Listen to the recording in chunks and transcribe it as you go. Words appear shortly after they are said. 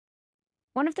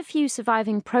One of the few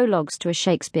surviving prologues to a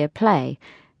Shakespeare play,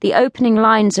 the opening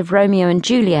lines of Romeo and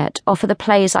Juliet offer the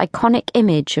play's iconic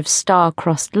image of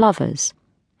star-crossed lovers.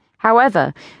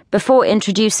 However, before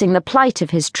introducing the plight of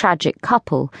his tragic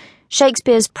couple,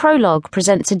 Shakespeare's prologue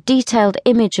presents a detailed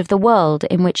image of the world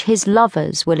in which his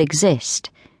lovers will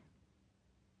exist.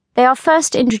 They are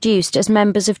first introduced as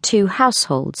members of two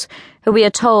households, who we are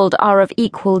told are of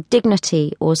equal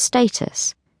dignity or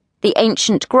status. The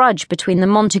ancient grudge between the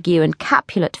Montague and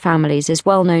Capulet families is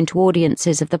well known to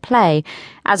audiences of the play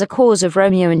as a cause of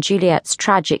Romeo and Juliet's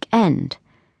tragic end.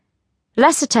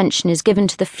 Less attention is given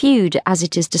to the feud as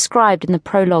it is described in the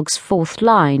prologue's fourth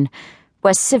line,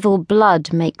 where civil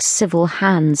blood makes civil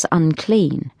hands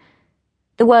unclean.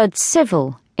 The word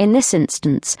civil, in this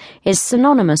instance, is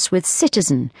synonymous with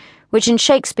citizen, which in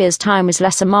Shakespeare's time was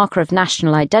less a marker of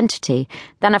national identity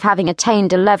than of having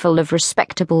attained a level of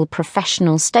respectable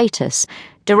professional status,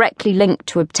 directly linked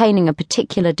to obtaining a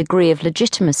particular degree of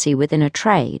legitimacy within a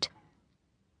trade.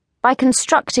 By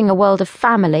constructing a world of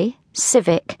family,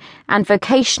 civic, and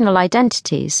vocational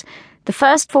identities, the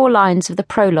first four lines of the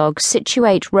prologue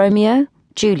situate Romeo,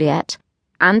 Juliet,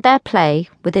 and their play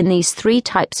within these three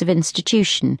types of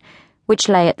institution, which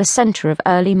lay at the centre of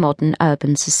early modern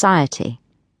urban society.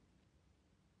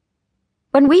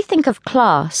 When we think of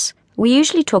class, we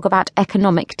usually talk about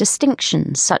economic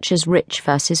distinctions such as rich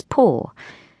versus poor.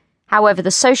 However,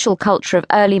 the social culture of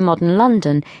early modern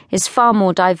London is far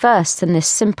more diverse than this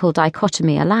simple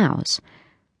dichotomy allows.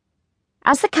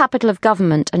 As the capital of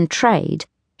government and trade,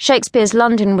 Shakespeare's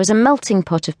London was a melting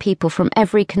pot of people from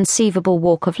every conceivable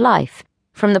walk of life,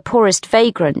 from the poorest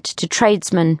vagrant to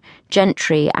tradesmen,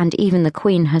 gentry, and even the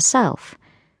Queen herself.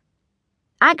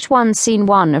 Act 1, Scene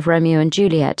 1 of Romeo and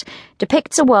Juliet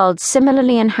depicts a world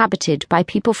similarly inhabited by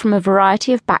people from a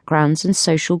variety of backgrounds and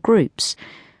social groups.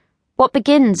 What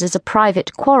begins as a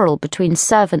private quarrel between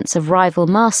servants of rival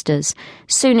masters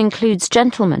soon includes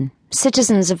gentlemen,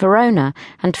 citizens of Verona,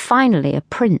 and finally a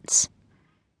prince.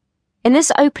 In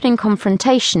this opening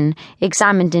confrontation,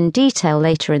 examined in detail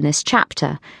later in this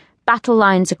chapter, battle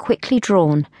lines are quickly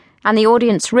drawn, and the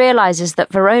audience realizes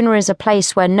that Verona is a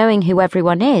place where knowing who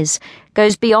everyone is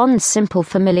goes beyond simple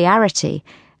familiarity,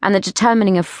 and the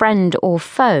determining of friend or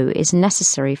foe is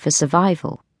necessary for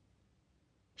survival.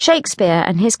 Shakespeare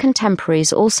and his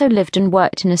contemporaries also lived and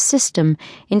worked in a system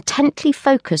intently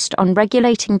focused on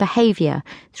regulating behavior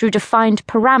through defined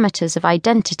parameters of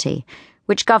identity,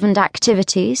 which governed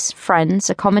activities,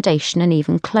 friends, accommodation, and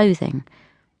even clothing.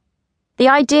 The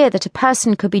idea that a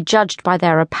person could be judged by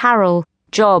their apparel,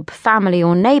 job, family,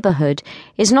 or neighbourhood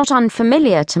is not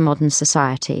unfamiliar to modern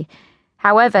society.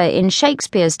 However, in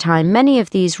Shakespeare's time, many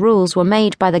of these rules were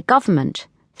made by the government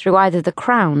through either the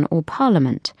Crown or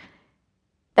Parliament.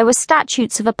 There were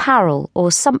statutes of apparel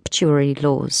or sumptuary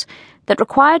laws that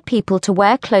required people to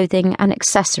wear clothing and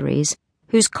accessories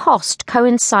whose cost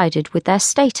coincided with their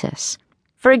status.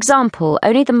 For example,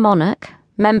 only the monarch,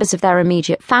 members of their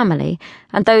immediate family,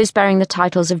 and those bearing the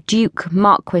titles of Duke,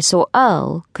 Marquis, or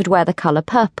Earl could wear the colour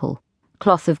purple,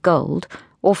 cloth of gold,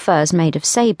 or furs made of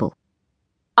sable.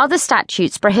 Other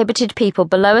statutes prohibited people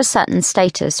below a certain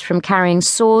status from carrying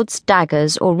swords,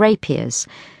 daggers, or rapiers.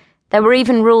 There were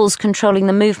even rules controlling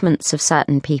the movements of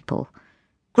certain people.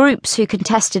 Groups who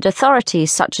contested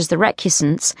authorities such as the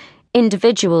recusants,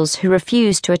 individuals who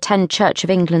refused to attend Church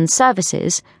of England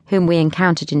services, whom we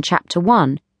encountered in Chapter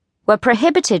 1, were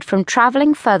prohibited from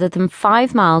travelling further than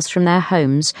 5 miles from their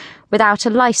homes without a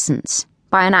licence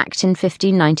by an act in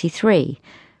 1593.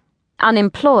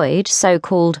 Unemployed,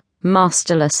 so-called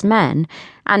masterless men,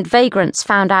 and vagrants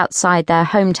found outside their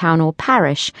hometown or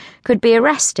parish could be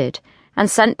arrested and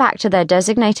sent back to their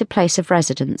designated place of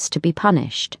residence to be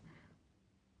punished.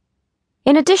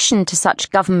 In addition to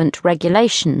such government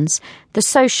regulations, the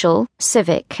social,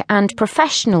 civic, and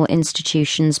professional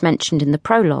institutions mentioned in the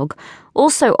prologue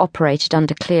also operated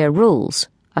under clear rules,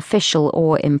 official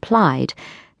or implied,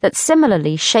 that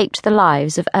similarly shaped the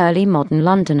lives of early modern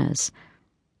Londoners.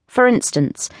 For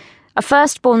instance, a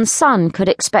firstborn son could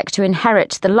expect to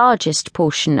inherit the largest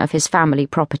portion of his family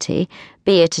property,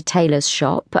 be it a tailor's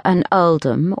shop, an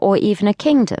earldom, or even a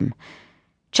kingdom.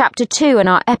 Chapter 2 and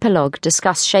our epilogue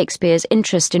discuss Shakespeare's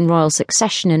interest in royal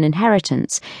succession and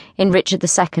inheritance in Richard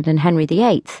II and Henry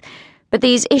VIII, but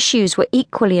these issues were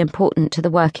equally important to the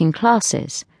working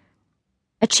classes.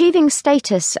 Achieving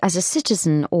status as a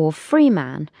citizen or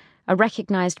freeman, a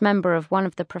recognised member of one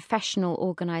of the professional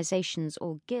organisations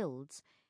or guilds,